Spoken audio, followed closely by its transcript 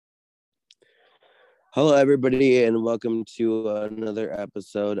Hello, everybody, and welcome to another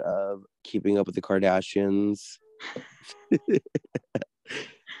episode of Keeping Up with the Kardashians. Just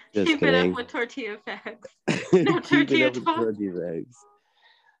Keep kidding. it up with tortilla facts. Keeping up with tortilla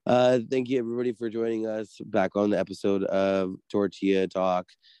facts. Thank you, everybody, for joining us back on the episode of Tortilla Talk.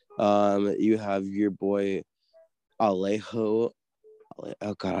 You have your boy Alejo.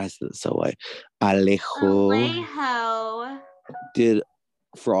 Oh God, I said it so white. Alejo. Did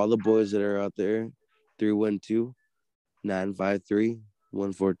for all the boys that are out there.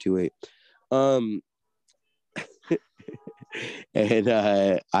 312-953-1428.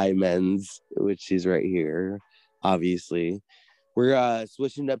 And Imens, which is right here, obviously. We're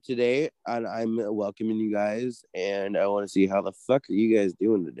switching it up today, and I'm welcoming you guys, and I want to see how the fuck are you guys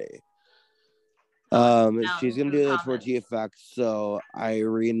doing today. She's gonna do the tortilla facts. So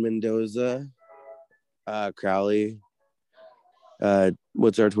Irene Mendoza, Crowley.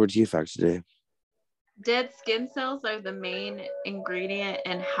 What's our tortilla facts today? Dead skin cells are the main ingredient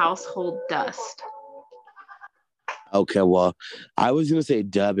in household dust. Okay, well, I was gonna say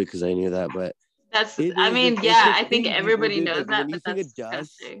duh because I knew that, but that's. I think everybody knows that. But that's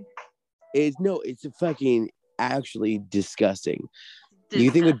disgusting. It's fucking actually disgusting.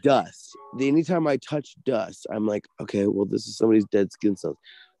 You think of dust. Anytime I touch dust, I'm like, okay, well, this is somebody's dead skin cells.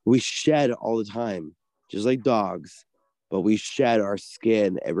 We shed all the time, just like dogs. But we shed our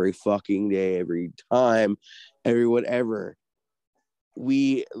skin every fucking day, every time, every whatever.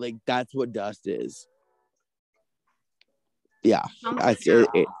 That's what dust is. Yeah,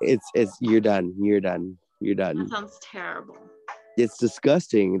 it's you're done. That sounds terrible. It's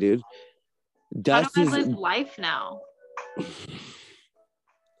disgusting, dude. Dust How do I live life now?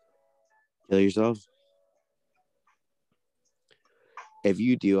 Kill yourself. If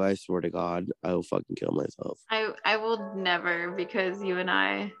you do, I swear to God, I will fucking kill myself. I will never, because you and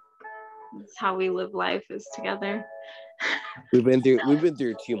I, that's how we live life, is together. We've been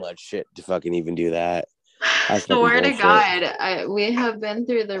through too much shit to fucking even do that. Swear to God, we have been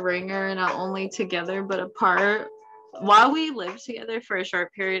through the ringer, not only together but apart. While we lived together for a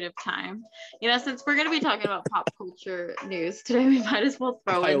short period of time, since we're gonna be talking about pop culture news today, we might as well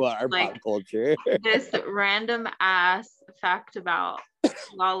throw in pop culture. this random ass fact about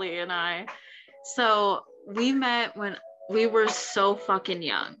Lolly and I. So we met when we were so fucking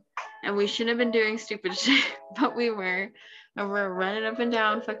young, and we shouldn't have been doing stupid shit, but we were, and we're running up and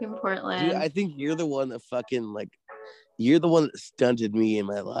down fucking Portland. Dude, I think you're the one that you're the one that stunted me in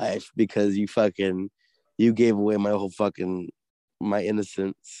my life because you gave away my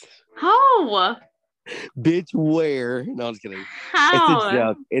innocence. How? Bitch, where? No, I'm just kidding.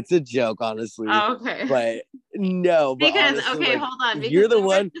 How? It's a joke, honestly. Oh, okay. But no, because honestly, okay, hold on. You're the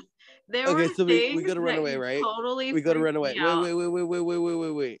one. So we go to Runaway, right? Totally. We go to Runaway.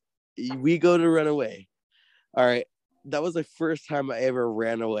 Wait. We go to Runaway. All right. That was the first time I ever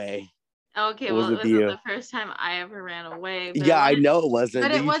ran away. Okay, well, it wasn't the first time I ever ran away. Yeah, I know it wasn't.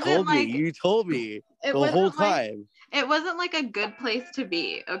 But you told me the whole time. It wasn't like a good place to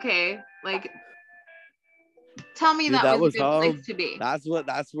be, okay? Like, tell me that was a good place to be. That's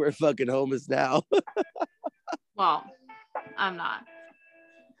where fucking home is now. Well, I'm not.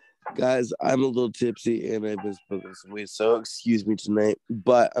 Guys, I'm a little tipsy and I've been smoking some weed, so excuse me tonight.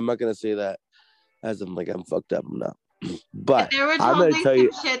 But I'm not gonna say that as I'm fucked up. I'm not. But there were totally some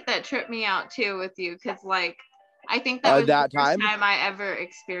shit that tripped me out too with you, because I think that was the first time I ever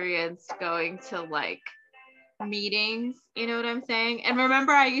experienced going to meetings. You know what I'm saying? And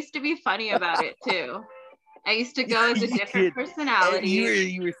remember, I used to be funny about it too. I used to go as a different personality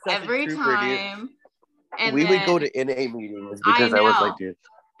you were every time. Dude. And we would go to NA meetings because I was like, dude,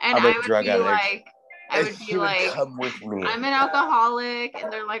 and I'm a drug addict. I would be like, come with me. I'm an alcoholic,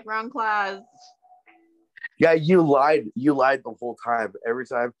 and they're like, wrong class. Yeah, you lied the whole time, every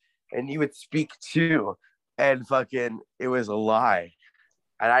time, and you would speak too, and fucking, it was a lie,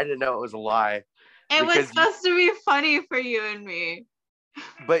 and I didn't know it was a lie. It was supposed to be funny for you and me.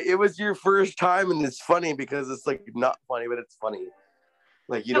 But it was your first time, and it's funny because it's not funny, but it's funny.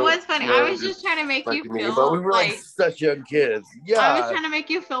 It was funny. I was just trying to make you feel. But we were such young kids. Yeah. I was trying to make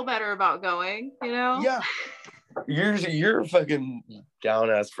you feel better about going. Yeah. You're a fucking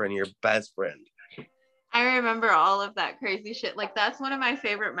down ass friend. Your best friend. I remember all of that crazy shit. That's one of my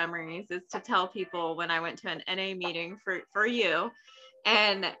favorite memories, is to tell people when I went to an NA meeting for you,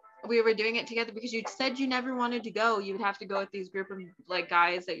 and we were doing it together because you said you never wanted to go. You would have to go with these group of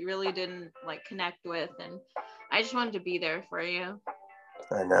guys that you really didn't connect with, and I just wanted to be there for you.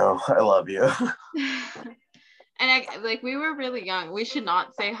 I know. I love you. And we were really young. We should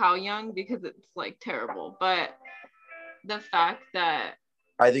not say how young because it's terrible, but the fact that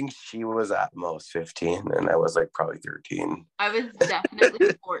I think she was at most 15 and I was like probably 13. I was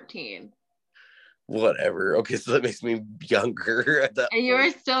definitely 14. Whatever. Okay, so that makes me younger at that And you were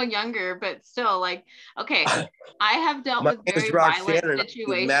point. still younger, but still, like, okay, I have dealt My with name is very violent Roxanne and I do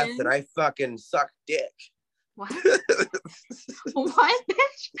meth situations. and I fucking suck dick. What? What,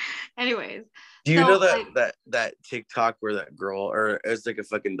 bitch? Anyways. Do you so, know that like, that TikTok where that girl, or it's like a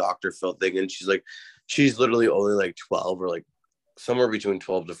fucking Dr. Phil thing, and she's literally only like 12 or like somewhere between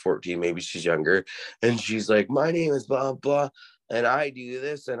 12 to 14, maybe she's younger, and she's like, my name is blah blah, and I do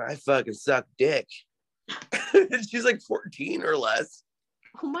this and I fucking suck dick. She's like 14 or less.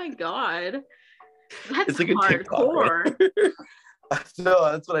 oh my God. That's It's like a hardcore. TikTok.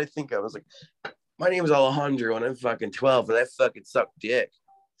 No, that's what I think. I was like, my name is Alejandro and I'm fucking 12 and I fucking suck dick.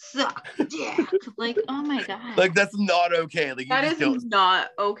 Suck dick. Like, oh my God. Like, that's not okay. Like, That you is just don't. not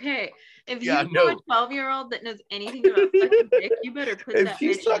okay. If Yeah, you know no. a 12-year-old that knows anything about sucking dick, you better put If that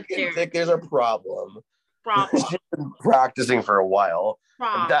she's bitch in sucking dick, therapy. there's a problem. Problem. She's been practicing for a while.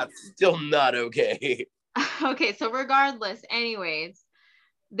 And that's still not okay. Okay, so regardless, anyways,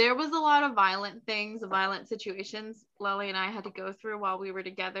 there was a lot of violent things, violent situations Lily and I had to go through while we were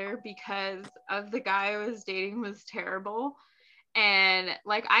together because of the guy I was dating was terrible. And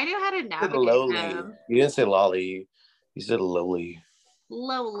like I knew how to navigate them. You didn't say lolly. You said lowly.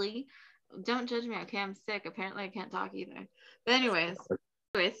 Lowly. Don't judge me, okay? I'm sick. Apparently I can't talk either. But anyways,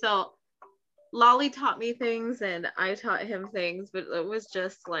 so Lolly taught me things and I taught him things, but it was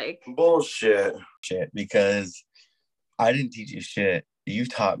just like bullshit. Because I didn't teach you shit. You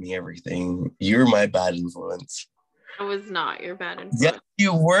taught me everything. You're my bad influence. I was not your bad influence. Yes,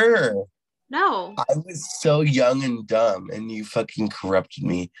 you were. No. I was so young and dumb, and you fucking corrupted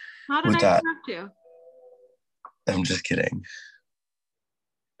me. How did I corrupt you? I'm just kidding.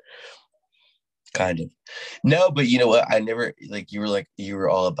 Kind of. No, but you know what? I never, like, you were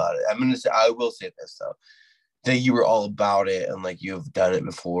all about it. I will say this, though, that you were all about it, and, like, you have done it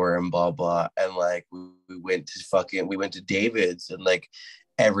before, and blah, blah, and, like, we went to David's, and, like,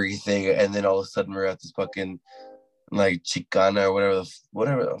 everything, and then all of a sudden we're at this fucking, like, Chicana, or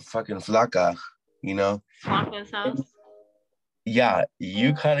whatever the fucking flaca, you know? Flaca's house? Yeah,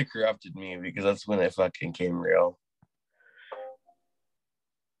 you kind of corrupted me, because that's when it fucking came real.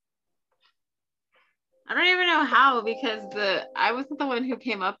 I don't even know how, because I wasn't the one who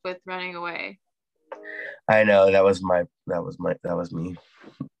came up with running away. I know, that was me.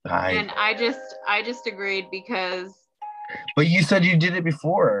 And I just agreed because. But you said you did it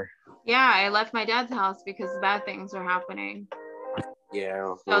before. Yeah, I left my dad's house because bad things are happening.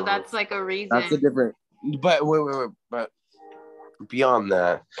 Yeah. So that's like a reason. That's a different. But wait. But beyond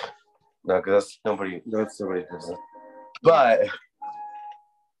that, no, because that's somebody's business. But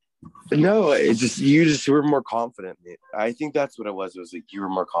no, you were more confident. I think that's what it was. It was like you were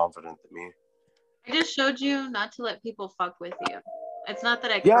more confident than me. I just showed you not to let people fuck with you. It's not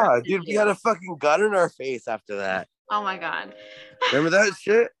that I. Yeah, dude, we had a fucking gun in our face after that. Oh my God. Remember that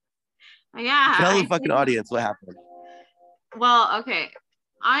shit? Yeah. Tell the fucking audience what happened. Well, okay.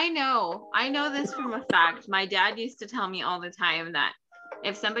 I know this from a fact. My dad used to tell me all the time that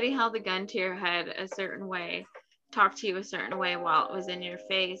if somebody held a gun to your head a certain way, talked to you a certain way while it was in your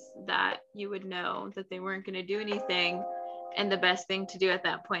face, that you would know that they weren't going to do anything. And the best thing to do at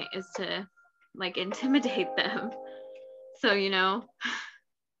that point is to like intimidate them. So, you know,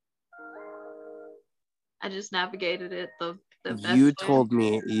 I just navigated it the best You way. told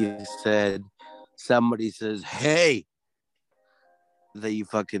me, you said, somebody says, hey, that you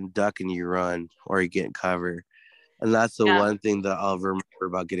fucking duck and you run or you get in cover. And that's the one thing that I'll remember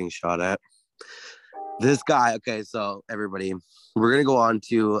about getting shot at. This guy, okay, so everybody, we're going to go on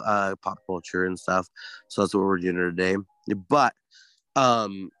to pop culture and stuff. So that's what we're doing today. But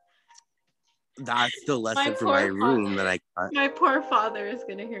that's the lesson from Irene that I got. My poor father is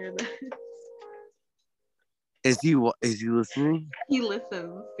going to hear this. Is he listening? He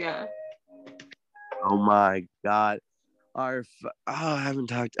listens, yeah. Oh my God. I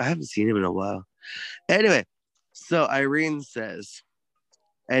haven't seen him in a while. Anyway, so Irene says,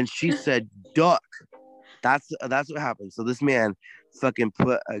 and she said, duck. That's what happened. So this man fucking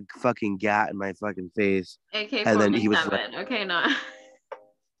put a fucking gat in my fucking face. AK-47, and then he was like, okay, not.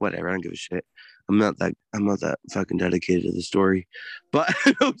 Whatever, I don't give a shit. I'm not that fucking dedicated to the story. But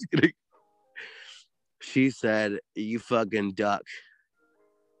I was kidding. She said, you fucking duck.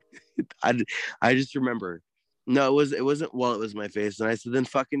 I just remember. No, it wasn't while it was my face. And I said, then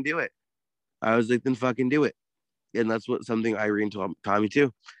fucking do it. I was like, then fucking do it. And that's something Irene taught me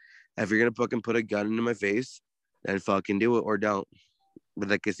too. If you're going to fucking put a gun into my face, then fucking do it or don't. But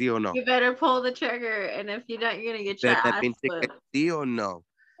like, sí o no. You better pull the trigger. And if you don't, you're going to get your ass whipped. Sí o no.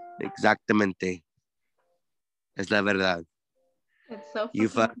 Exactamente. Es la verdad. It's so You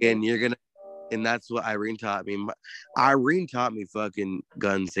fucking fucking, you're gonna, and that's what Irene taught me. Irene taught me fucking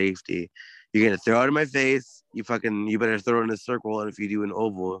gun safety. You're gonna throw it in my face. You better throw it in a circle. And if you do an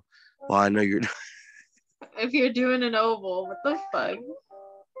oval, well, I know you're. If you're doing an oval, what the fuck?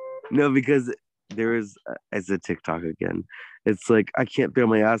 No, because there is, it's a TikTok again. It's like, I can't throw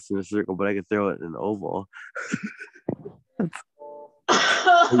my ass in a circle, but I can throw it in an oval.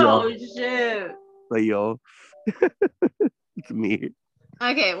 Oh, shit. But yo, it's me.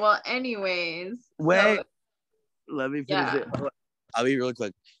 Okay, well, anyways. Wait, So, let me finish yeah. it. I'll be really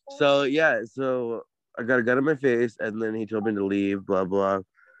quick. So yeah, so I got a gun in my face, and then he told me to leave, blah blah.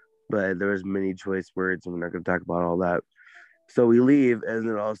 But there was many choice words, and we're not gonna talk about all that. So we leave, and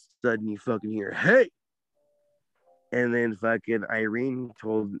then all of a sudden you fucking hear, "Hey!" And then fucking Irene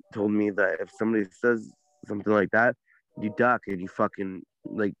told me that if somebody says something like that, you duck and you fucking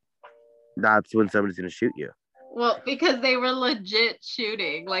like. That's when somebody's gonna shoot you. Well, because they were legit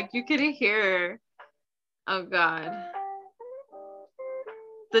shooting. Like, you could hear. Oh, God.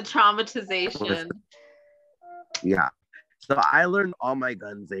 The traumatization. Yeah. So I learned all my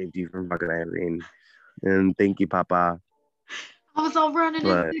gun safety from fucking Irene. And thank you, Papa. I was all running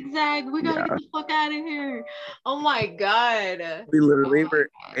in zigzag. We gotta get the fuck out of here. Oh my God. We literally were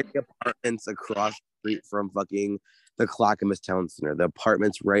in the apartments across the street from fucking the Clackamas Town Center. The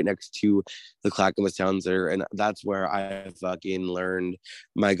apartments right next to the Clackamas Town Center. And that's where I fucking learned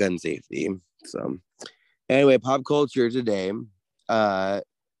my gun safety. So anyway, pop culture today.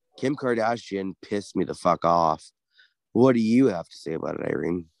 Kim Kardashian pissed me the fuck off. What do you have to say about it,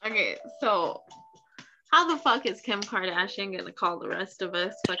 Irene? Okay, so how the fuck is Kim Kardashian gonna call the rest of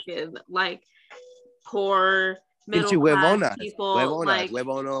us fucking like poor middle class people?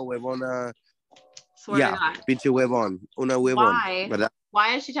 Huevona. Swear to God. Pinche huevon. Una huevon. Why? ¿Verdad?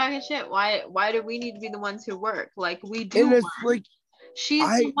 Why is she talking shit? Why do we need to be the ones who work? Like, we do. And it's like, she's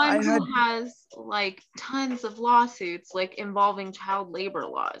the one who has like tons of lawsuits like involving child labor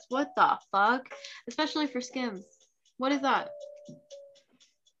laws. What the fuck? Especially for Skims. What is that?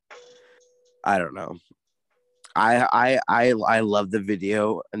 I don't know. I love the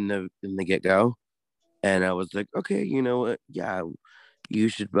video in the get-go. And I was like, okay, you know what? Yeah, you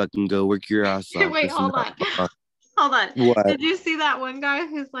should fucking go work your ass off. Wait, hold on. Hold on. What? Did you see that one guy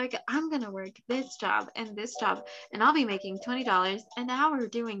who's like, I'm going to work this job, and I'll be making $20 an hour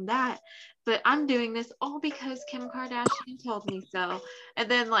doing that. But I'm doing this all because Kim Kardashian told me so.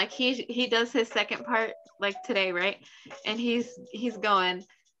 And then like he does his second part like today, right? And he's going,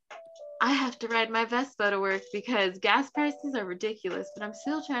 I have to ride my Vespa to work because gas prices are ridiculous, but I'm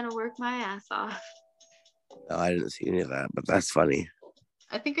still trying to work my ass off. No, I didn't see any of that, but that's funny.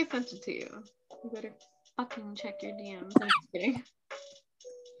 I think I sent it to you. You better fucking check your DMs. I'm just kidding.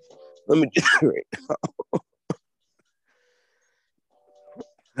 Let me do it right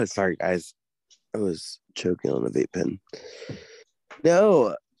now. Sorry, guys. I was choking on a vape pen.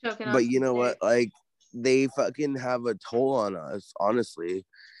 No, but you know what? Like, they fucking have a toll on us, honestly.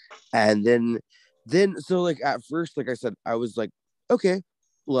 And then, so like at first, like I said, I was like, okay,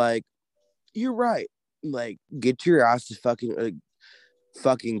 like, you're right. Like, get your ass to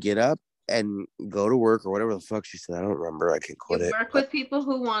fucking get up and go to work or whatever the fuck she said. I don't remember. I can quit it. Work with people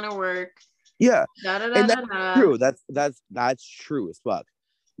who want to work. Yeah, and that's true. That's true as fuck.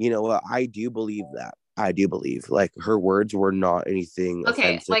 You know what? I do believe that. I do believe like her words were not anything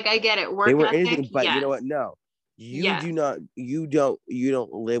offensive. Like I get it. Work they were ethic, anything, but yes. You know what? No. You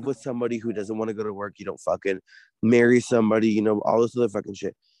don't live with somebody who doesn't want to go to work. You don't fucking marry somebody, you know, all this other fucking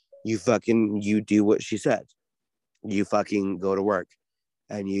shit. You do what she said. You fucking go to work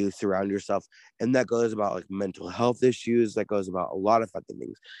and you surround yourself. And that goes about like mental health issues. That goes about a lot of fucking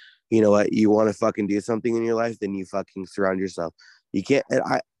things. You know what? You want to fucking do something in your life, then you fucking surround yourself. You can't, and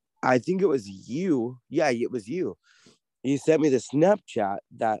I think it was you. Yeah, it was you. You sent me the Snapchat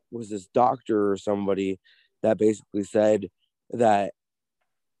that was this doctor or somebody that basically said that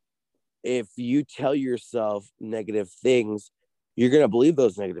if you tell yourself negative things, you're going to believe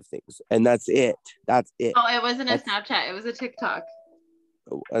those negative things. And that's it. That's it. Oh, it wasn't a Snapchat. It was a TikTok.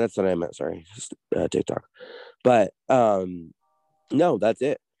 Oh, that's what I meant. Sorry. TikTok. But no, that's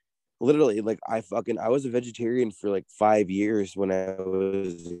it. Literally, like I was a vegetarian for like 5 years when I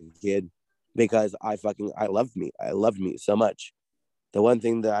was a kid because I loved meat. I loved meat so much. The one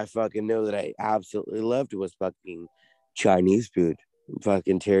thing that I fucking know that I absolutely loved was fucking Chinese food,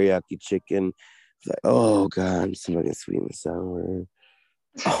 fucking teriyaki chicken. Like, oh god, I'm so fucking sweet and sour.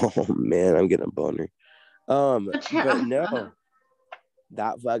 Oh man, I'm getting a boner. But no,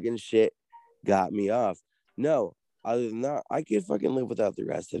 that fucking shit got me off. No, other than that, I could fucking live without the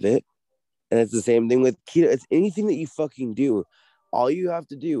rest of it. And it's the same thing with keto. It's anything that you fucking do. All you have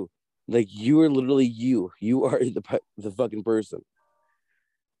to do, like, you are literally you. You are the fucking person.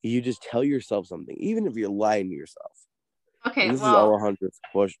 You just tell yourself something, even if you're lying to yourself. Okay, and this well, is all 100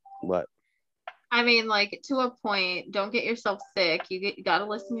 push. What? I mean, like, to a point, don't get yourself sick. You gotta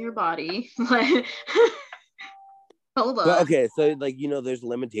listen to your body. Hold on. But okay, so like, you know, there's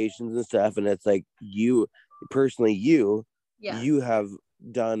limitations and stuff, and it's like you personally, you have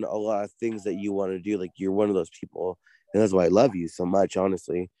done a lot of things that you want to do. Like, you're one of those people, and that's why I love you so much,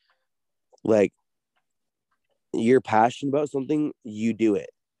 honestly. Like, you're passionate about something, you do it.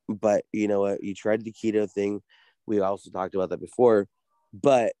 But you know what? You tried the keto thing. We also talked about that before,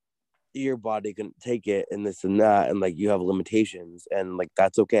 but your body couldn't take it, and this and that, and like, you have limitations, and like,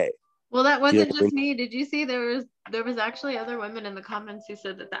 that's okay. Well, that You know wasn't what I just mean? me. Did you see there was actually other women in the comments who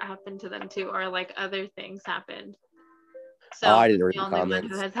said that happened to them too, or like other things happened. So Oh, I didn't read the the only one who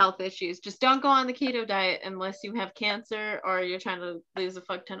comments. has health issues. Just don't go on the keto diet unless you have cancer or you're trying to lose a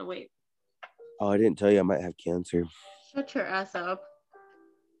fuck ton of weight. Oh, I didn't tell you I might have cancer. Shut your ass up.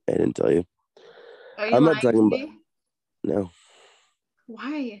 I didn't tell you. Are you I'm lying not to talking about. me? No,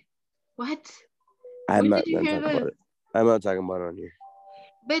 Why? What? I'm When not did you done hear talking about this? it. I'm not talking about it on here.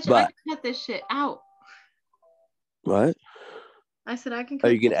 Bitch, I But can cut this shit out. what? I said I can Oh,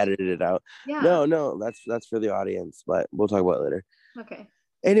 cut you can this. edit it out. Yeah. No, that's for the audience. But we'll talk about it later. Okay.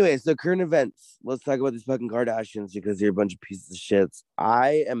 Anyway, so current events. Let's talk about these fucking Kardashians because they're a bunch of pieces of shits.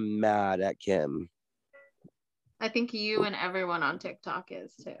 I am mad at Kim. I think you and everyone on TikTok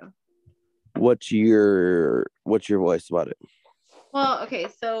is too. What's your voice about it? Well, okay,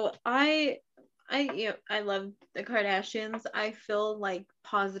 so I love the Kardashians. I feel like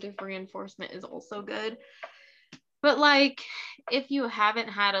positive reinforcement is also good. But like, if you haven't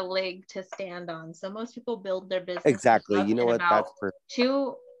had a leg to stand on, so most people build their business Exactly. You know what? about That's perfect.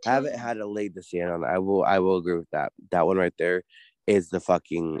 two. Haven't had a leg to stand on. I will agree with that. That one right there is the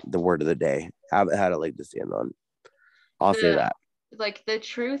word of the day. Haven't had a leg to stand on. I'll say that. Like, the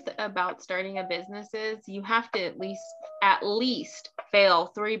truth about starting a business is you have to at least fail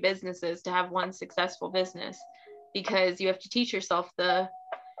 3 businesses to have one successful business, because you have to teach yourself the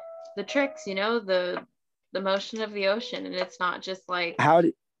tricks, the motion of the ocean, and it's not just like How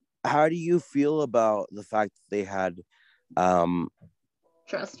do you feel about the fact that they had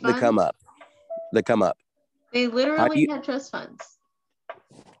trust the come funds? up? They literally had trust funds.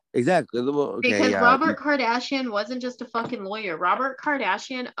 Exactly. Okay, because yeah. Robert Kardashian wasn't just a fucking lawyer. Robert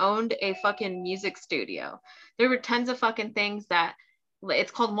Kardashian owned a fucking music studio. There were tons of fucking things that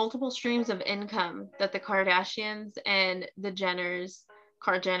it's called multiple streams of income that the Kardashians and the Jenners,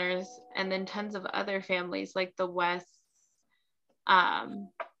 and then tons of other families like the Wests.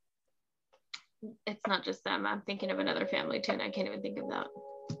 It's not just them. I'm thinking of another family too, and I can't even think of that.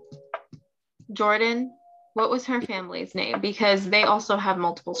 Jordan, what was her family's name? Because they also have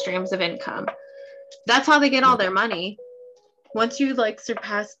multiple streams of income. That's how they get all their money. Once you like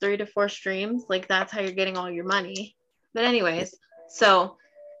surpass 3 to 4 streams, like that's how you're getting all your money. But anyways, so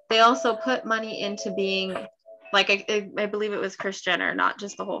they also put money into being like, I believe it was Kris Jenner, not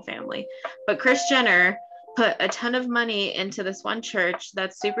just the whole family, but Kris Jenner put a ton of money into this one church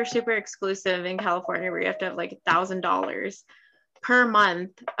that's super, super exclusive in California, where you have to have like $1,000 per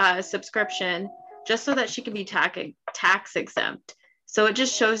month subscription, just so that she can be tax exempt. So it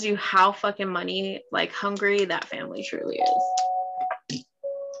just shows you how fucking money, like, hungry that family truly is.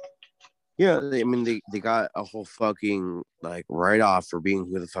 Yeah, I mean, they got a whole fucking like write off for being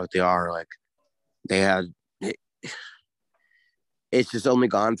who the fuck they are. Like, they had it's just only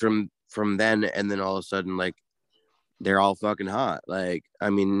gone from then, and then all of a sudden, like, they're all fucking hot. Like, I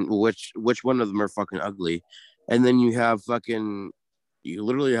mean, which one of them are fucking ugly? And then you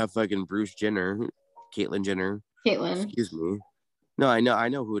literally have fucking Bruce Jenner, Caitlyn Jenner. Excuse me. No, I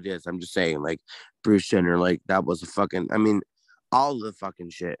know who it is. I'm just saying, like, Bruce Jenner, like, that was a fucking, I mean, all the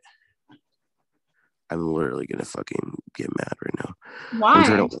fucking shit. I'm literally gonna fucking get mad right now. Why?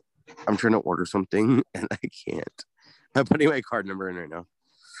 I'm trying to order something and I can't. I'm putting my card number in right now.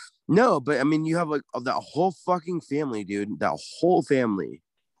 No, but I mean, you have like that whole fucking family, dude. That whole family.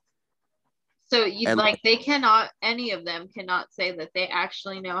 So they cannot, any of them cannot say that they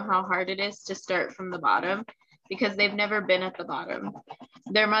actually know how hard it is to start from the bottom, because they've never been at the bottom.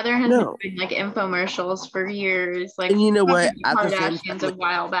 Their mother has been doing like infomercials for years. Like, and you know what? At the Kardashians time, a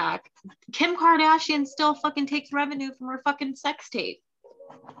while back. Kim Kardashian still fucking takes revenue from her fucking sex tape.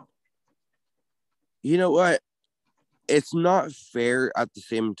 You know what? It's not fair at the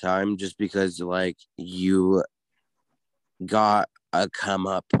same time, just because like you got a come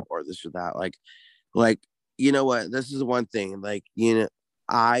up or this or that. Like you know what? This is one thing. Like,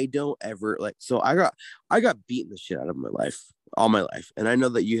 I don't ever like. So I got beaten the shit out of my life, all my life, and I know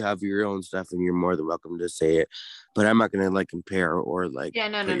that you have your own stuff, and you're more than welcome to say it. But I'm not gonna like compare or like. Yeah,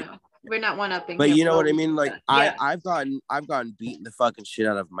 no. We're not one upping. But you know what I mean? Like yeah. I've gotten beaten the fucking shit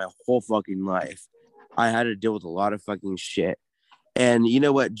out of my whole fucking life. I had to deal with a lot of fucking shit. And you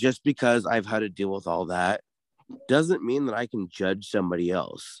know what? Just because I've had to deal with all that doesn't mean that I can judge somebody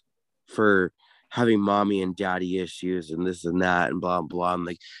else for having mommy and daddy issues and this and that and blah blah. I'm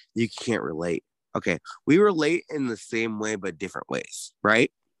like, you can't relate. Okay, we relate in the same way but different ways,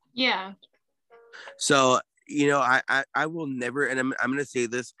 right? Yeah. So I will never, and I'm gonna say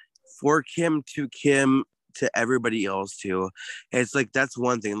this for Kim to everybody else too. It's like that's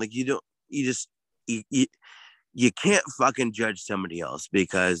one thing. Like you can't fucking judge somebody else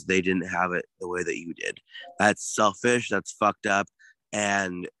because they didn't have it the way that you did. That's selfish. That's fucked up.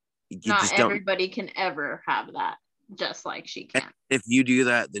 And not everybody can ever have that, just like she can. If you do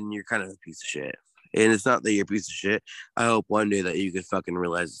that, then you're kind of a piece of shit. And it's not that you're a piece of shit. I hope one day that you could fucking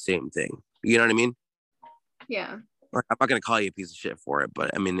realize the same thing. You know what I mean? Yeah. I'm not gonna call you a piece of shit for it, but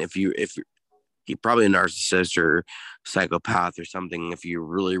I mean, if you're probably a narcissist or psychopath or something, if you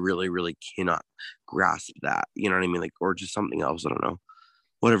really, really, really cannot grasp that, you know what I mean? Like, or just something else, I don't know,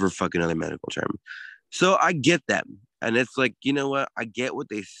 whatever fucking other medical term. So I get them. And it's like, you know what? I get what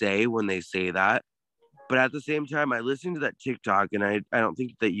they say when they say that. But at the same time, I listened to that TikTok, and I don't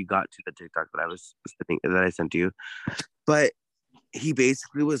think that you got to the TikTok that I sent to you. But he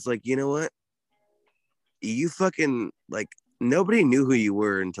basically was like, you know what? You fucking, like, nobody knew who you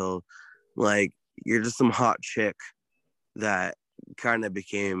were until, like, you're just some hot chick that kind of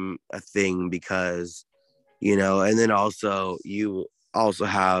became a thing because, and then also you also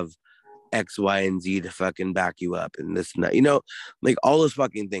have X, Y, and Z to fucking back you up and this and that, like all those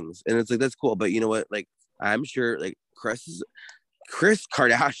fucking things. And it's like, that's cool. But you know what? Like, I'm sure like Kris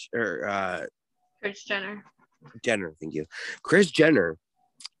Kardashian or Kris Jenner, thank you. Kris Jenner,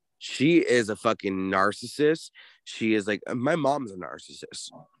 she is a fucking narcissist. She is like, my mom's a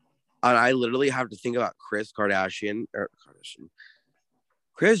narcissist. And I literally have to think about Kris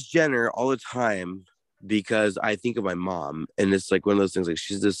Jenner all the time because I think of my mom, and it's like one of those things. Like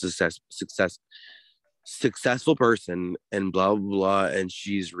she's a successful person, and blah blah blah, and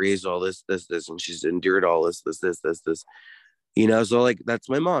she's raised all this, and she's endured all this. So like that's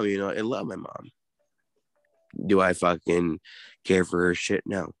my mom. I love my mom. Do I fucking care for her shit?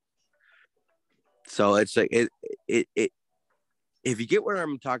 No. So it's like it. If you get what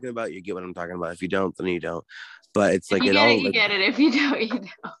I'm talking about, you get what I'm talking about. If you don't, then you don't. But it's like you get it. If you don't, you don't.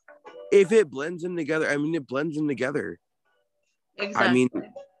 If it blends them together, I mean, it blends them together. Exactly. I mean,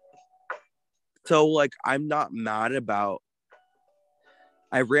 so like, I'm not mad about.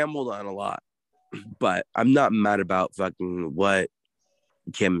 I rambled on a lot, but I'm not mad about fucking what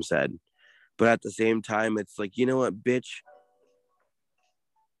Kim said. But at the same time, it's like, you know what, bitch?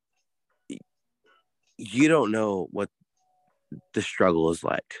 You don't know what the struggle is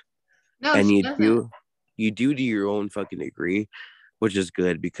like. No, and you do to your own fucking degree, which is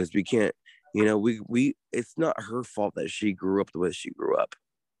good because we can't, we it's not her fault that she grew up the way she grew up.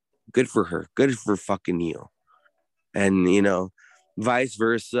 Good for her. Good for fucking you. And vice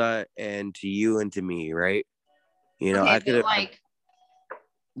versa, and to you and to me, right? I could have like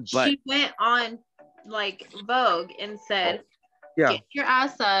she went on like Vogue and said, yeah, get your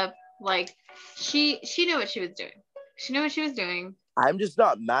ass up. Like she knew what she was doing. She knew what she was doing. I'm just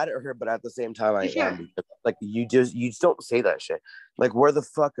not mad at her, but at the same time, I am. Like you just don't say that shit. Like, where the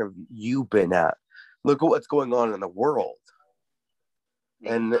fuck have you been at? Look at what's going on in the world.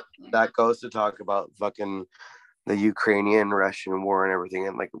 And that goes to talk about fucking the Ukrainian-Russian war and everything.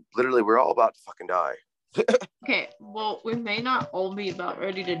 And like, literally, we're all about to fucking die. Okay, well, we may not all be about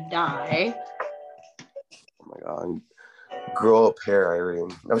ready to die. Oh my god, grow up hair,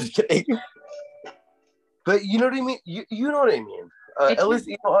 Irene. I was kidding. But you know what I mean. You know what I mean. At least,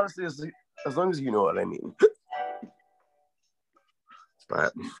 honestly, as long as you know what I mean.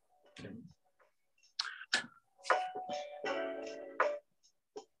 But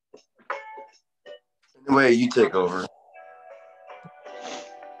anyway, you take over.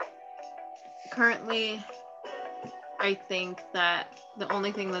 Currently, I think that the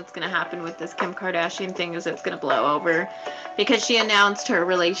only thing that's going to happen with this Kim Kardashian thing is it's going to blow over because she announced her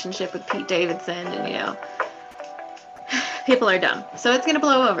relationship with Pete Davidson, and people are dumb, so it's going to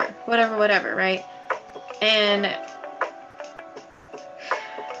blow over. Whatever, right? And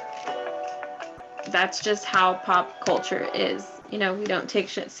that's just how pop culture is. We don't take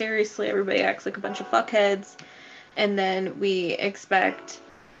shit seriously. Everybody acts like a bunch of fuckheads, and then we expect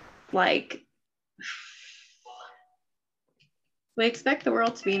like We expect the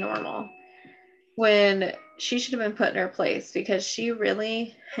world to be normal when she should have been put in her place, because she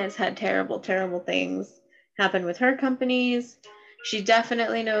really has had terrible, terrible things happen with her companies. She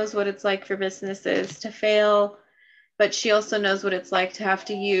definitely knows what it's like for businesses to fail, but she also knows what it's like to have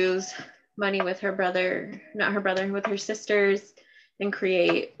to use money with her brother, not her brother, with her sisters, and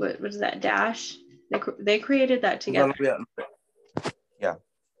create, what is that, Dash? They created that together. Yeah.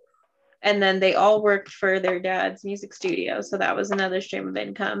 And then they all worked for their dad's music studio. So that was another stream of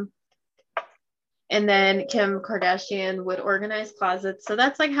income. And then Kim Kardashian would organize closets. So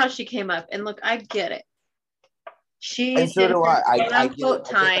that's like how she came up. And look, I get it. She And so did do her I. quote unquote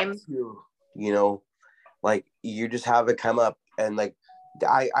time. You know, like you just have it come up, and like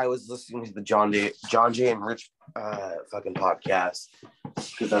I was listening to the John Jay and Rich fucking podcast,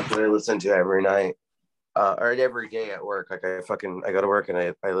 because that's what I listen to every night. Or every day at work. Like I go to work and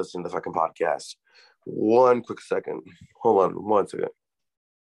I listen to the fucking podcast. One quick second. Hold on 1 second.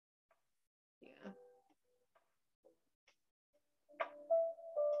 Yeah.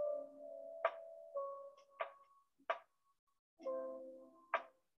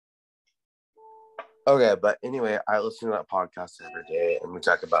 Okay, but anyway, I listen to that podcast every day, and we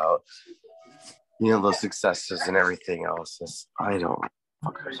talk about, you know, those successes and everything else. I don't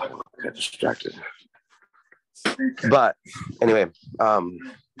fucking get distracted. But anyway,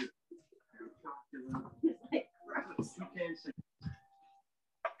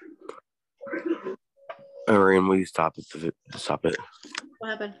 Irene, will you stop it? Stop it. What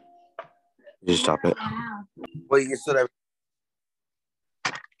happened? Just stop it. Well, you said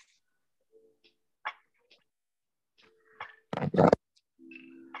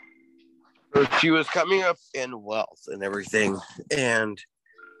so she was coming up in wealth and everything, and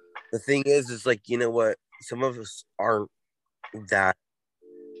the thing is like, you know what? Some of us aren't that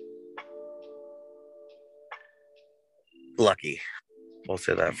lucky. We'll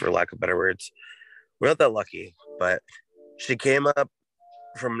say that for lack of better words. We're not that lucky, but she came up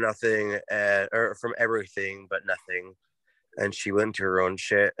from nothing, or from everything but nothing, and she went to her own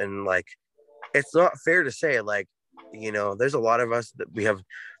shit. And like, it's not fair to say, like, you know, there's a lot of us that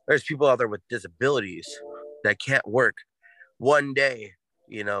there's people out there with disabilities that can't work. One day,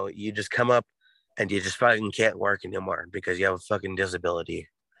 you know, you just come up and you just fucking can't work anymore because you have a fucking disability.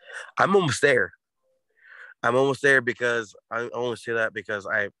 I'm almost there. Because I only say that because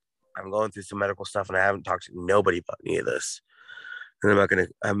I'm going through some medical stuff, and I haven't talked to nobody about any of this. And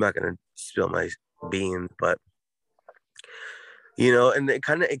I'm not gonna spill my beans, but you know, and it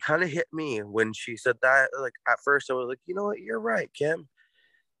kind of hit me when she said that. Like, at first I was like, you know what, you're right, Kim.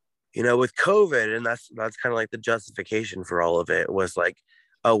 You know, with COVID, and that's kind of like the justification for all of it, was like,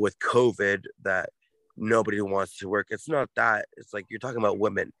 oh, with COVID, that nobody wants to work. It's not that. It's like, you're talking about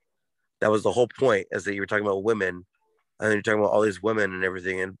women. That was the whole point, is that you were talking about women, and then you're talking about all these women and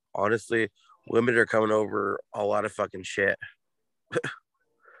everything. And honestly, women are coming over a lot of fucking shit.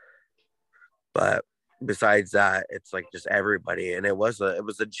 But besides that, it's like just everybody. And it was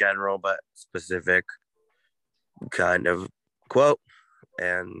a general but specific kind of quote.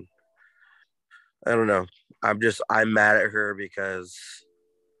 And I don't know. I'm mad at her because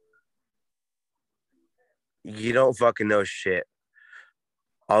you don't fucking know shit.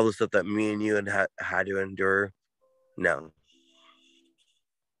 All the stuff that me and you had to endure. No.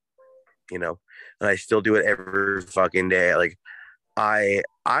 You know, and I still do it every fucking day. Like,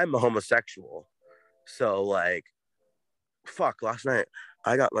 I'm a homosexual. So like, fuck, last night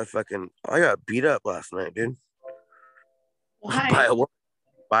I got beat up last night, dude. Why?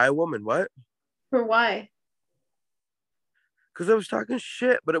 By a woman. What? For why? Because I was talking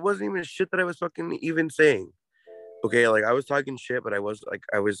shit, but it wasn't even shit that I was fucking even saying. Okay, like, I was talking shit, but I was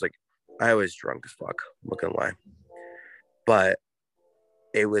drunk as fuck. I'm not gonna lie. But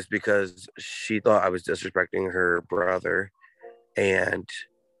it was because she thought I was disrespecting her brother, and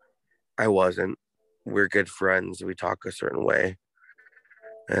I wasn't. We're good friends. We talk a certain way.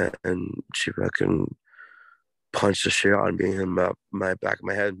 And she fucking punched the shit out of me in my back of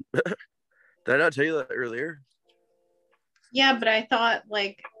my head. Did I not tell you that earlier? Yeah, but I thought,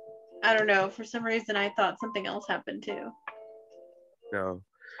 like, I don't know. For some reason, I thought something else happened too. No,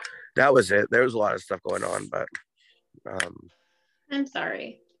 that was it. There was a lot of stuff going on, but I'm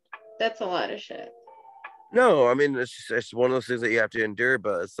sorry. That's a lot of shit. no, I mean, it's one of those things that you have to endure.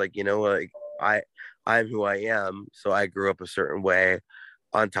 But it's like, you know, like, I'm who I am, so I grew up a certain way.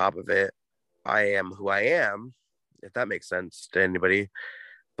 On top of it, I am who I am, if that makes sense to anybody.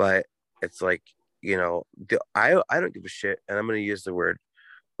 But it's like, you know, I don't give a shit, and I'm gonna use the word.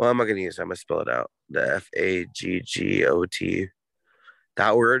 Well, I'm not gonna use it. I'm gonna spell it out. The FAGGOT.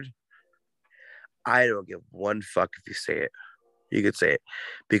 That word. I don't give one fuck if you say it. You could say it.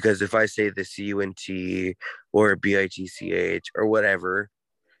 Because if I say the CUNT or BITCH or whatever,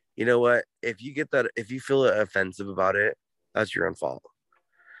 you know what? If you feel offensive about it, that's your own fault.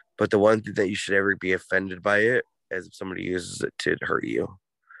 But the one thing that you should ever be offended by it is if somebody uses it to hurt you.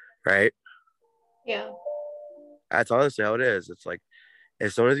 Right? Yeah. That's honestly how it is. It's like,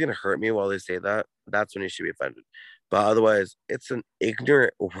 if someone's gonna hurt me while they say that, that's when you should be offended. But otherwise, it's an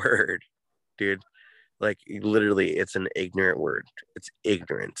ignorant word, dude. Like literally, it's an ignorant word. It's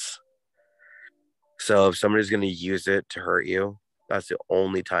ignorance. So if somebody's gonna use it to hurt you, that's the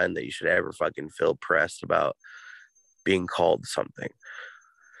only time that you should ever fucking feel pressed about being called something.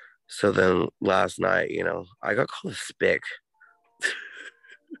 So then last night, I got called a spick.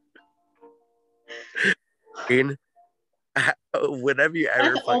 Whenever you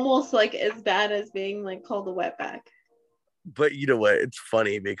ever That's almost like as bad as being like called a wetback. But you know what? It's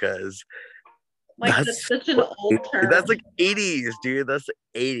funny because like that's such an old term. That's like 80s, dude. That's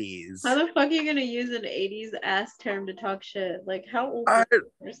 80s. How the fuck are you gonna use an 80s ass term to talk shit? Like how old is this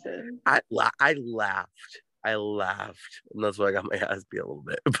person? I laughed. And that's why I got my ass beat a little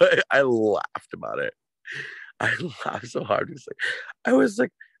bit. But I laughed about it. I laughed so hard. I was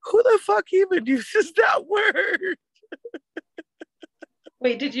like, who the fuck even uses that word?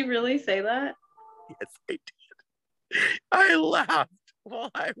 Wait, did you really say that? Yes, I did. I laughed while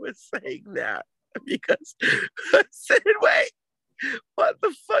I was saying that because I said, wait, what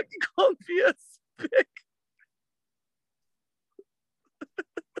the fuck? You called me a spick?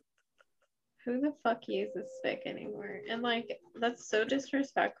 Who the fuck uses spick anymore? And like, that's so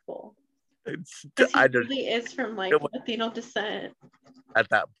disrespectful. He really is from like Latino descent. At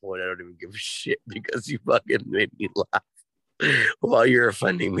that point, I don't even give a shit because you fucking made me laugh while you're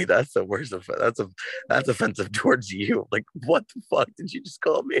offending me. That's the worst. That's offensive towards you. Like, what the fuck did you just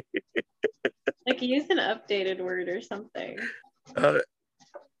call me? Like, use an updated word or something.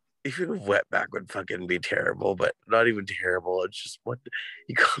 Even wetback would fucking be terrible, but not even terrible. It's just what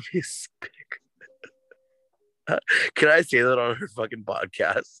you call me a spick. Can I say that on her fucking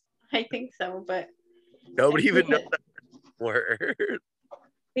podcast? I think so, but nobody even knows that word.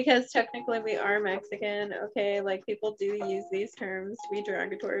 Because technically we are Mexican, okay? Like people do use these terms to be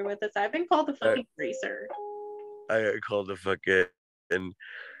derogatory with us. I've been called a fucking greaser. I got called a fucking un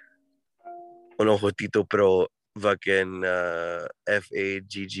ojotito, pero fucking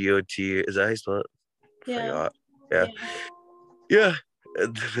FAGGOT. Is that how you spell it? Yeah. Yeah.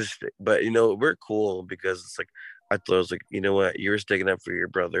 But we're cool because it's like I thought I was like, you know what, you're sticking up for your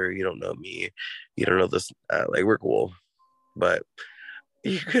brother. You don't know me. You don't know this. Like we're cool. But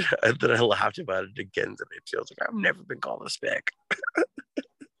you could. Then I laughed about it again today too. I was like, I've never been called a spick.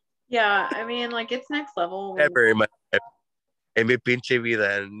 Yeah, I mean, like it's next level. Ever in mi pinche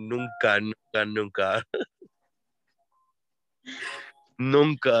vida, nunca.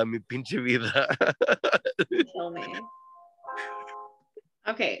 Nunca mi pinche vida. Kill me.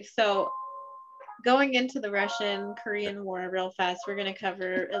 Okay, so going into the Russian-Korean War real fast, we're going to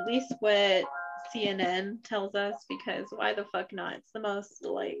cover at least what CNN tells us, because why the fuck not? It's the most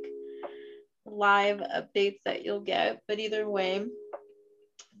like live updates that you'll get. But either way,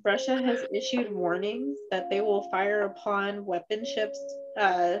 Russia has issued warnings that they will fire upon weapon shipments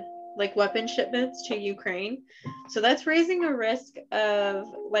to Ukraine. So that's raising a risk of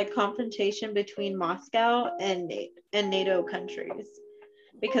like confrontation between Moscow and NATO countries.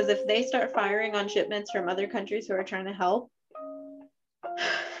 Because if they start firing on shipments from other countries who are trying to help,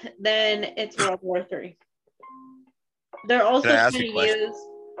 then it's World War III. They're also trying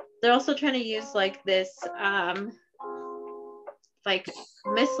to use like this like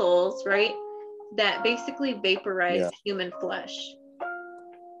missiles, right? That basically vaporize human flesh.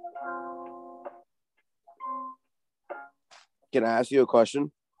 Can I ask you a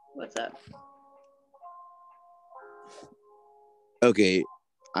question? What's up? Okay,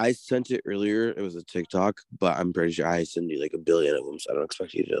 I sent it earlier. It was a TikTok, but I'm pretty sure I sent you like a billion of them, so I don't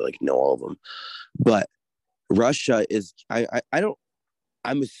expect you to like know all of them. But Russia is, I'm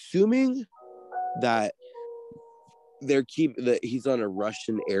assuming that he's on a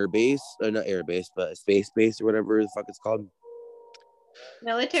Russian air base, or not air base, but a space base or whatever the fuck it's called.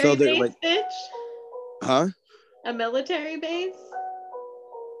 Military base, like, bitch? Huh? A military base?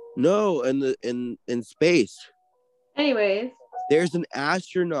 No, in space. Anyways. There's an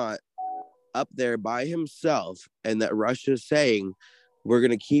astronaut up there by himself, and that Russia's saying, we're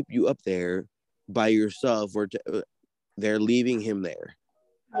going to keep you up there by yourself. They're leaving him there.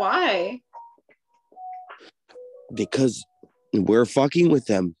 Why? Because we're fucking with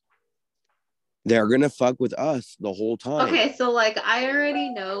them. They're going to fuck with us the whole time. Okay, so like I already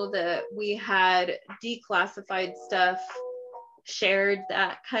know that we had declassified stuff shared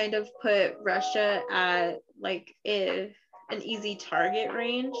that kind of put Russia at like an easy target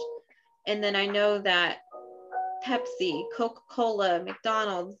range. And then I know that Pepsi, Coca-Cola,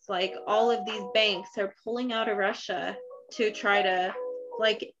 McDonald's, like all of these banks are pulling out of Russia to try to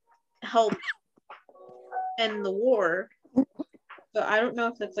like help end the war. But I don't know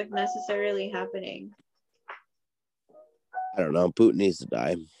if that's like necessarily happening. I don't know. Putin needs to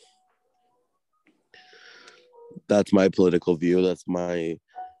die. That's my political view. That's my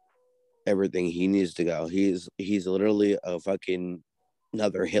everything. He needs to go. He's literally a fucking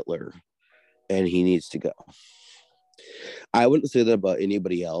another Hitler, and he needs to go. I wouldn't say that about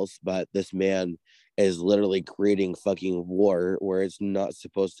anybody else, but this man is literally creating fucking war where it's not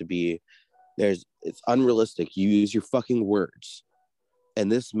supposed to be. It's unrealistic. You use your fucking words,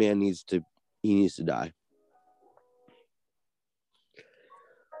 and this man needs to die.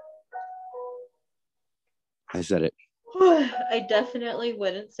 I said it. I definitely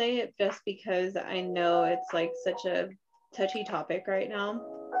wouldn't say it just because I know it's like such a touchy topic right now.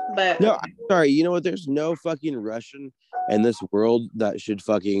 But no, I'm sorry. You know what? There's no fucking Russian in this world that should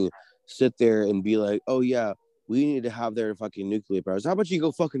fucking sit there and be like, oh yeah, we need to have their fucking nuclear powers. How about you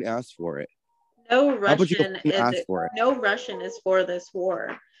go fucking ask for it? No Russian is for this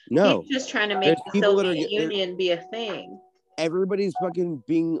war. No, he's just trying to make the Soviet Union be a thing. Everybody's fucking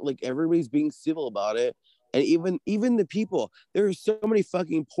being civil about it, and even the people. There are so many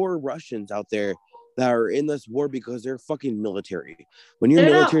fucking poor Russians out there that are in this war because they're fucking military. When you're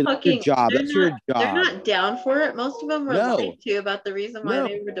military, that's your job. That's your job. They're not down for it. Most of them were lied to about the reason why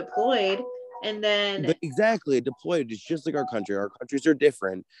they were deployed, and then but exactly deployed. It's just like our country. Our countries are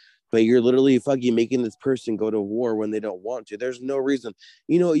different. But you're literally fucking making this person go to war when they don't want to. There's no reason.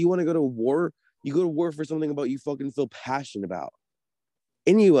 You know, you want to go to war? You go to war for something about you fucking feel passionate about.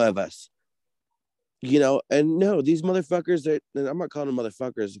 Any of us. You know, and no, these motherfuckers, I'm not calling them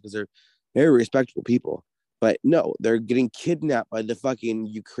motherfuckers because they're very respectable people. But no, they're getting kidnapped by the fucking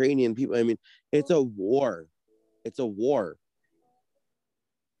Ukrainian people. I mean, it's a war. It's a war.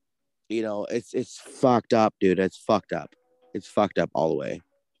 You know, it's fucked up, dude. It's fucked up. It's fucked up all the way.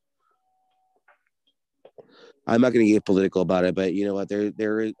 I'm not going to get political about it, but you know what?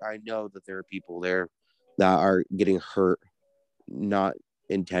 I know that there are people there that are getting hurt, not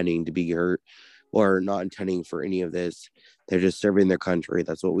intending to be hurt or not intending for any of this. They're just serving their country.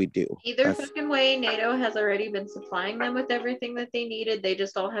 That's what we do. Either fucking way, NATO has already been supplying them with everything that they needed. They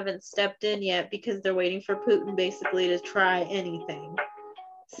just all haven't stepped in yet because they're waiting for Putin basically to try anything.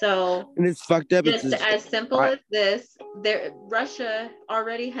 So, and it's fucked up. Just as simple as this, Russia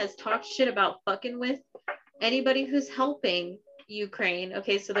already has talked shit about fucking with anybody who's helping Ukraine.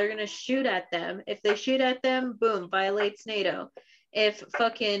 Okay, so they're gonna shoot at them. If they shoot at them, boom, violates NATO. If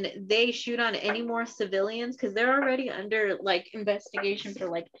fucking they shoot on any more civilians, because they're already under like investigation for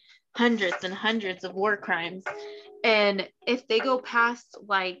like hundreds and hundreds of war crimes, and if they go past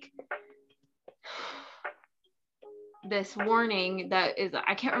like this warning that is,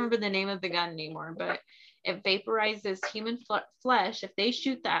 I can't remember the name of the gun anymore, but it vaporizes human flesh. If they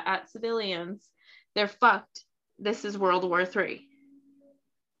shoot that at civilians, they're fucked. This is World War III.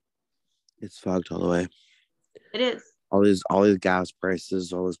 It's fucked all the way. It is. All these gas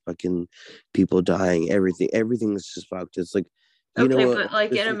prices, all this fucking people dying, everything is just fucked. It's like, you know what? But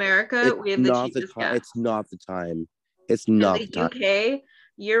like in America, we have the cheapest gas. It's not the time. It's not the time. In the UK,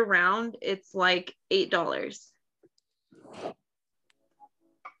 year round, it's like $8.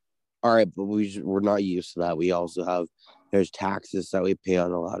 All right, but we're not used to that. We also have there's taxes that we pay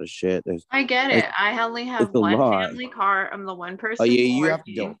on a lot of shit. I get it. I only have one family car. I'm the one person. Oh yeah, you have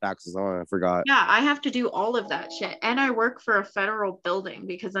to deal with taxes on. I forgot. Yeah, I have to do all of that shit, and I work for a federal building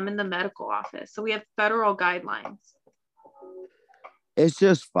because I'm in the medical office, so we have federal guidelines. It's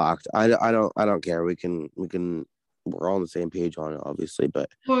just fucked. I don't care. We can. We're all on the same page on it, obviously, but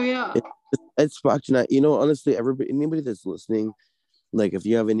yeah, it's fucked. And you know, honestly, anybody that's listening. Like, if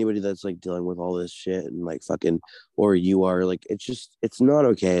you have anybody that's like dealing with all this shit and like fucking, or you are like, it's not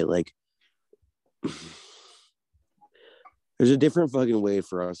okay. Like, there's a different fucking way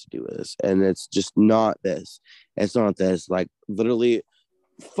for us to do this. And it's just not this. It's not this. Like, literally,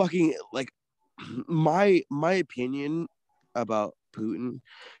 fucking, like, my opinion about Putin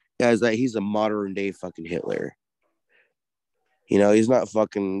is that he's a modern day fucking Hitler. You know, he's not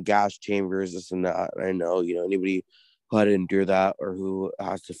fucking gas chambers, this and that. I know, you know, anybody who had to endure that or who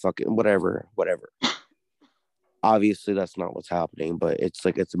has to fucking whatever. Obviously, that's not what's happening, but it's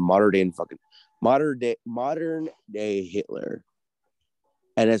like it's a modern day Hitler,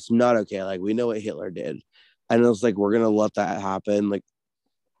 and it's not okay. Like, we know what Hitler did, and it's like we're gonna let that happen. Like,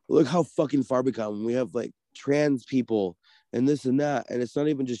 look how fucking far we come. We have like trans people and this and that. And it's not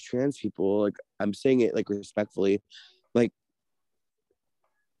even just trans people. Like, I'm saying it like respectfully. Like,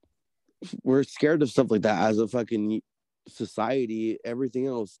 we're scared of stuff like that as a fucking society. Everything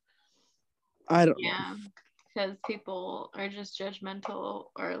else, I don't know. Because people are just judgmental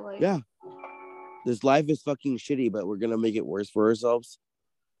or like. Yeah. This life is fucking shitty, but we're gonna make it worse for ourselves.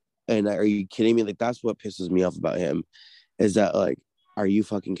 And are you kidding me? Like, that's what pisses me off about him, is that, like, are you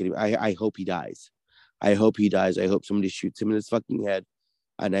fucking kidding me? I hope he dies. I hope he dies. I hope somebody shoots him in his fucking head.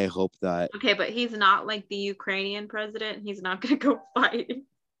 And I hope that. Okay, but he's not like the Ukrainian president. He's not gonna go fight.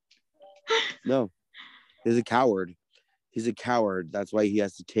 No, he's a coward. He's a coward. That's why he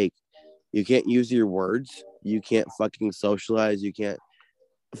has to take. You can't use your words. You can't fucking socialize. You can't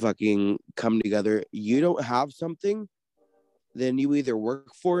fucking come together. You don't have something, then you either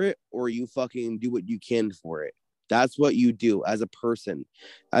work for it or you fucking do what you can for it. That's what you do as a person,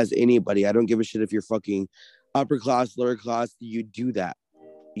 as anybody. I don't give a shit if you're fucking upper class, lower class. You do that.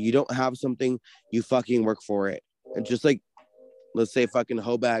 You don't have something, you fucking work for it. And just like, let's say fucking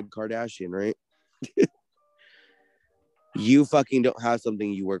Hobag Kardashian, right? You fucking don't have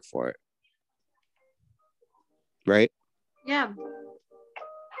something, you work for it. Right? Yeah.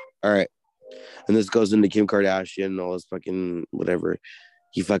 All right. And this goes into Kim Kardashian and all this fucking whatever.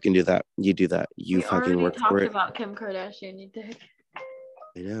 You fucking do that. You do that. You we fucking work for it. We already talked about Kim Kardashian, you dick.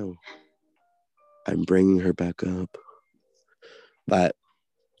 I know. I'm bringing her back up. But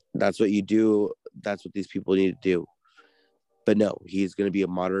that's what you do. That's what these people need to do. But no, he's going to be a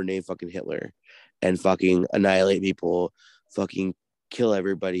modern day fucking Hitler and fucking annihilate people, fucking kill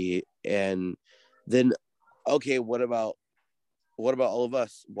everybody. And then, okay, what about all of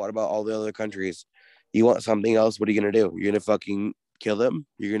us? What about all the other countries? You want something else? What are you going to do? You're going to fucking kill them?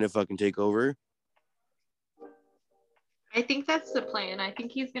 You're going to fucking take over? I think that's the plan. I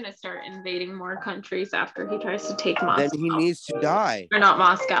think he's going to start invading more countries after he tries to take Moscow. Then he needs to die. Or not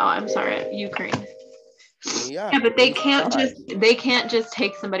Moscow, I'm sorry, Ukraine. Yeah, but they can't just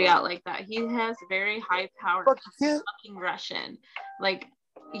take somebody out like that. He has very high power. Fucking Russian. Like,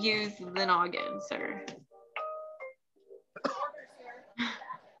 use the noggin, sir.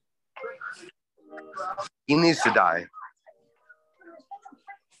 He needs to die.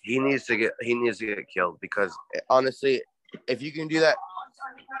 He needs to get killed, because honestly, if you can do that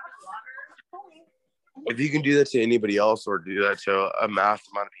to anybody else or do that to a mass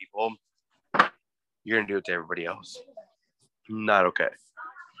amount of people, you're gonna do it to everybody else. Not okay.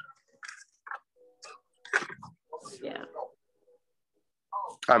 Yeah.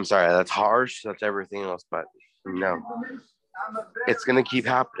 I'm sorry, that's harsh, that's everything else, but no. It's gonna keep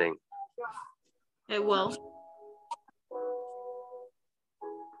happening. It will.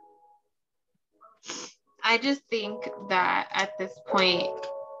 I just think that at this point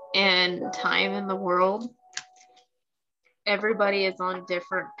in time in the world, everybody is on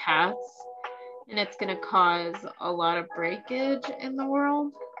different paths, and it's going to cause a lot of breakage in the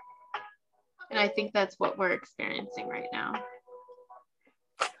world. And I think that's what we're experiencing right now.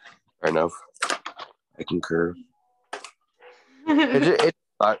 Fair enough. I concur.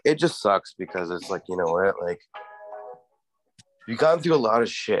 It just sucks, because it's like, you know what, like, we've gone through a lot of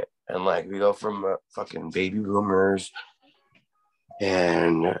shit, and like, we go from fucking baby boomers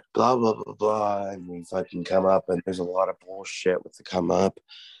and blah blah blah blah, and we fucking come up, and there's a lot of bullshit with the come up.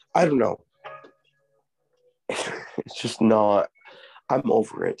 I don't know. It's just not. I'm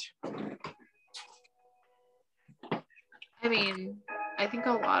over it. I mean, I think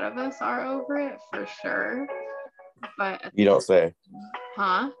a lot of us are over it for sure. But you don't say.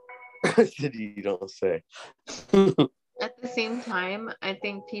 Huh? You don't say. At the same time, I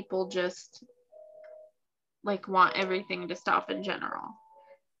think people just like want everything to stop in general.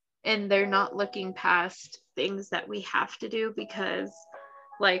 And they're not looking past things that we have to do, because,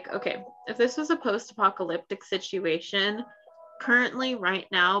 like, okay, if this was a post-apocalyptic situation, currently right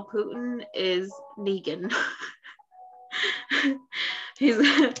now, Putin is Negan. he's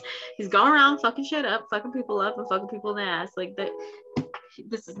going around fucking shit up, fucking people up, and fucking people in the ass. Like, that,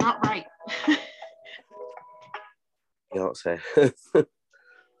 this is not right. You don't say.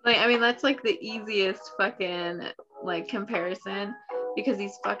 Like, I mean, that's like the easiest fucking like comparison, because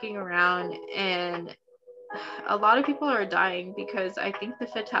he's fucking around, and a lot of people are dying, because I think the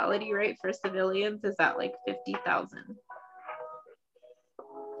fatality rate for civilians is at like 50,000.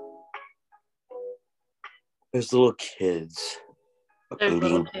 There's little kids. There's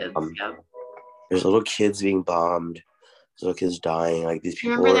little kids. Yep. There's little kids being bombed. There's little kids dying. Like, these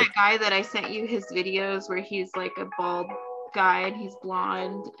people. You remember that guy that I sent you his videos where he's like a bald guy and he's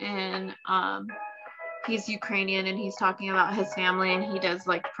blonde, and he's Ukrainian, and he's talking about his family, and he does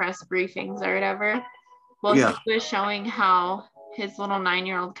like press briefings or whatever. Well, Yeah. he was showing how his little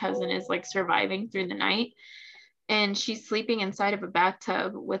 9-year-old cousin is like surviving through the night. And she's sleeping inside of a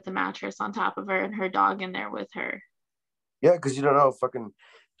bathtub with the mattress on top of her and her dog in there with her. Yeah, because you don't know if fucking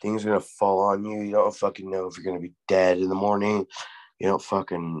things are gonna fall on you. You don't fucking know if you're gonna be dead in the morning. You don't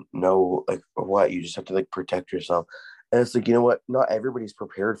fucking know like what. You just have to like protect yourself. And it's like, you know what? Not everybody's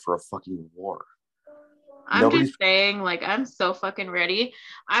prepared for a fucking war. I'm just saying, like, I'm so fucking ready.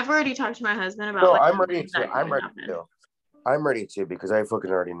 I've already talked to my husband about No, like I'm ready to. I'm ready to because I fucking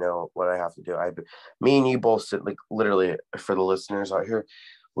already know what I have to do. Me and you both sit like literally for the listeners out here.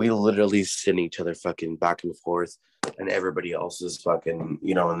 We literally send each other fucking back and forth, and everybody else is fucking,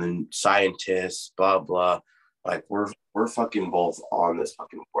 you know, and then scientists, blah blah. Like we're fucking both on this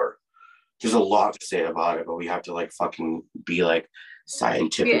fucking war. There's a lot to say about it, but we have to like fucking be like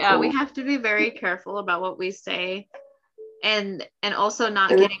scientific. Yeah, we have to be very careful about what we say, and also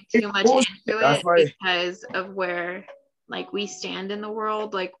not getting too much into it because of where like we stand in the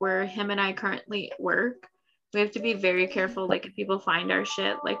world, like where him and I currently work. We have to be very careful. Like if people find our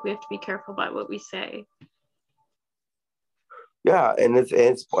shit, like we have to be careful about what we say. Yeah, and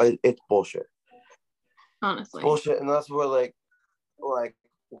it's bullshit. Honestly, it's bullshit, and that's what like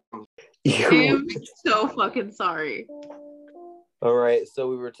I'm so fucking sorry. All right, so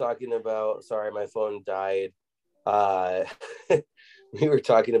we were talking about. Sorry, my phone died. We were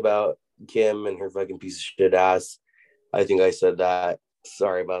talking about Kim and her fucking piece of shit ass. I think I said that.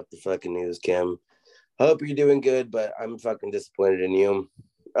 Sorry about the fucking news, Kim. Hope you're doing good, but I'm fucking disappointed in you.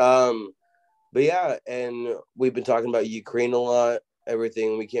 But yeah, and we've been talking about Ukraine a lot,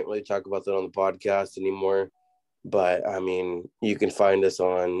 everything. We can't really talk about that on the podcast anymore. But I mean, you can find us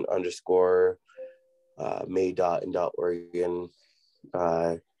on _ May dot and dot Oregon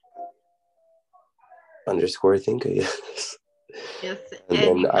 _ I think, yes. Yes, and you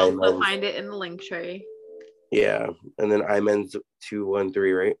can also find it in the link tray. Yeah, and then IMENZ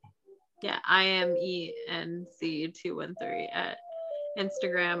 213, right? Yeah, IMENC 213 at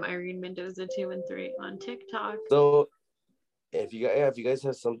Instagram, Irene Mendoza 213 on TikTok. So if you guys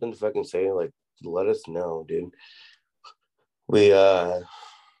have something to fucking say, like let us know, dude. We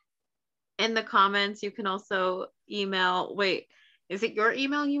in the comments you can also email. Wait, is it your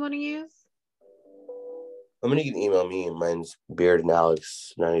email you want to use? I'm gonna you can email me. Mine's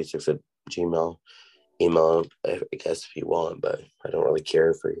beardandalex96 at Gmail. Email, I guess, if you want, but I don't really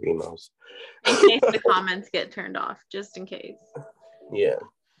care for your emails. In case the comments get turned off, just in case. Yeah,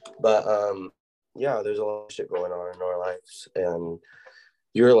 but yeah, there's a lot of shit going on in our lives and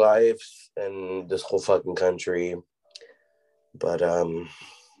your lives and this whole fucking country. But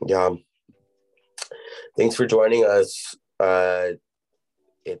yeah, thanks for joining us.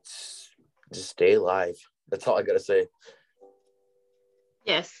 It's just stay alive. That's all I gotta say.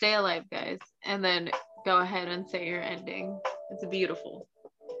 Yes, stay alive, guys, and then go ahead and say your ending. It's beautiful.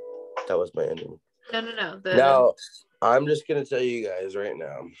 That was my ending. No. Now, I'm just gonna tell you guys right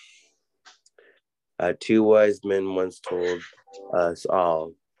now. Two wise men once told us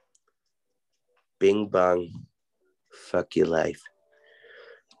all, "Bing bong, fuck your life,"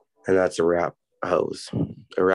 and that's a wrap, hoes.